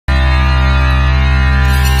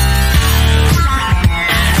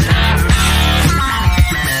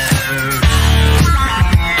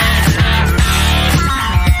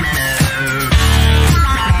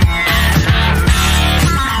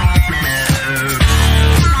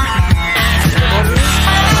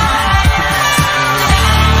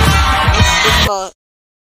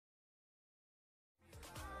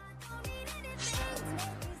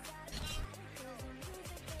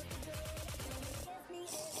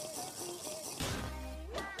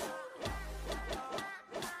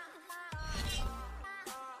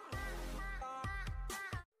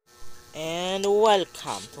And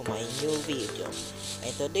welcome to my new video.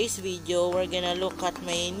 In today's video, we're gonna look at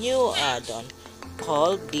my new add-on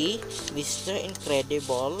called the Mr.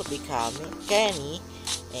 Incredible Becoming Canny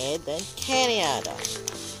and Uncanny Addon.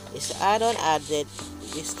 This add-on added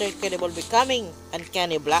Mr. Incredible Becoming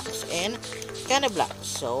Uncanny Blocks and Canny Blocks.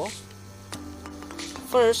 So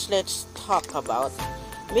first, let's talk about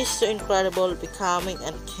Mr. Incredible Becoming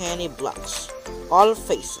Uncanny Blocks. All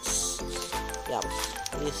faces. Yup.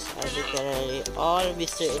 These are literally all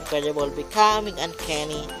Mr. Incredible Becoming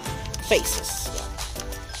Uncanny faces. Yeah.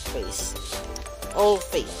 Face. All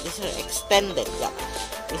face. These are extended. Yeah.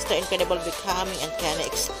 Mr. Incredible Becoming Uncanny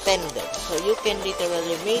extended. So you can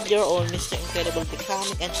literally make your own Mr. Incredible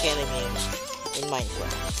Becoming Uncanny memes in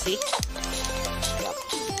Minecraft. See? Yep.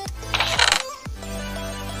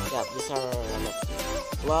 Yep. These are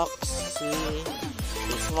blocks. See?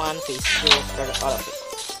 Phase 1, Phase 2, all of it.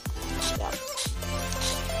 Yep.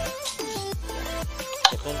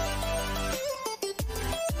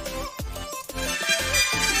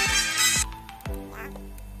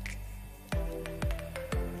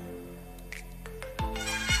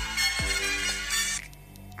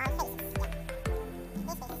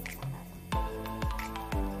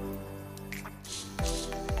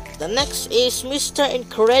 The next is Mr.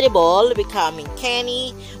 Incredible Becoming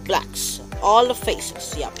Canny Blocks. All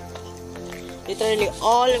faces, yep. Literally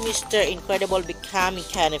all Mr. Incredible Becoming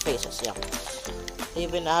Canny faces, yep. They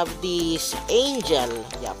even have this angel,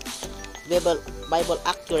 yep. Bible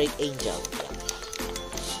accurate angel, yep.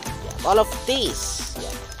 Yep. All of these,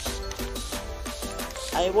 yep.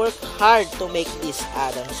 I work hard to make this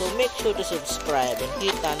add-on, so make sure to subscribe and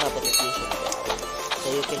hit the notification bell so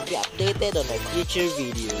you can be updated on my future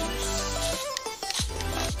videos.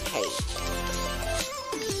 Okay.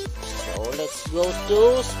 So let's go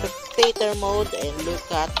to spectator mode and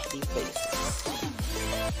look at the faces.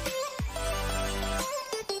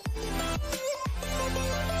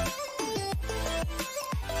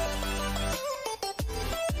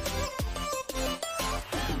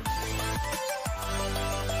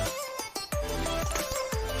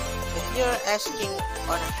 If you're asking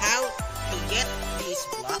on how to get these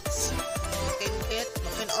blocks, you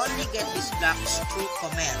can only get these blocks through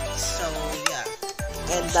comments. So yeah.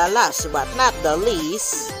 And the last but not the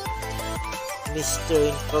least, Mr.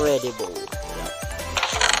 Incredible.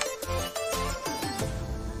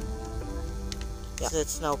 Yeah. So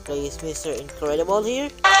let's now place Mr. Incredible here.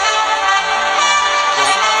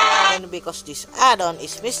 Yeah. And because this add-on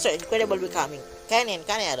is Mr. Incredible Becoming Canny and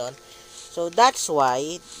Uncanny Addon, so that's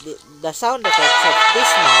why the sound effects of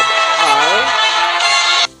this mob are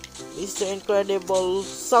Mr. Incredible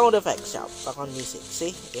sound effects. Yeah, back on music.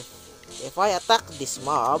 See, if I attack this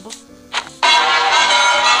mob,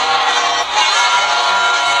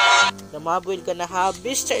 the mob will gonna have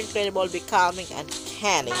Mr. Incredible Becoming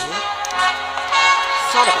Uncanny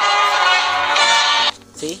sound effects.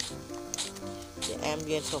 See, the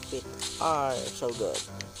ambience of it are so good.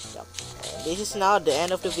 Yep. And this is now the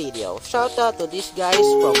end of the video. Shout out to these guys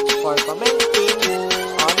for commenting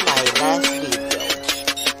on my last video.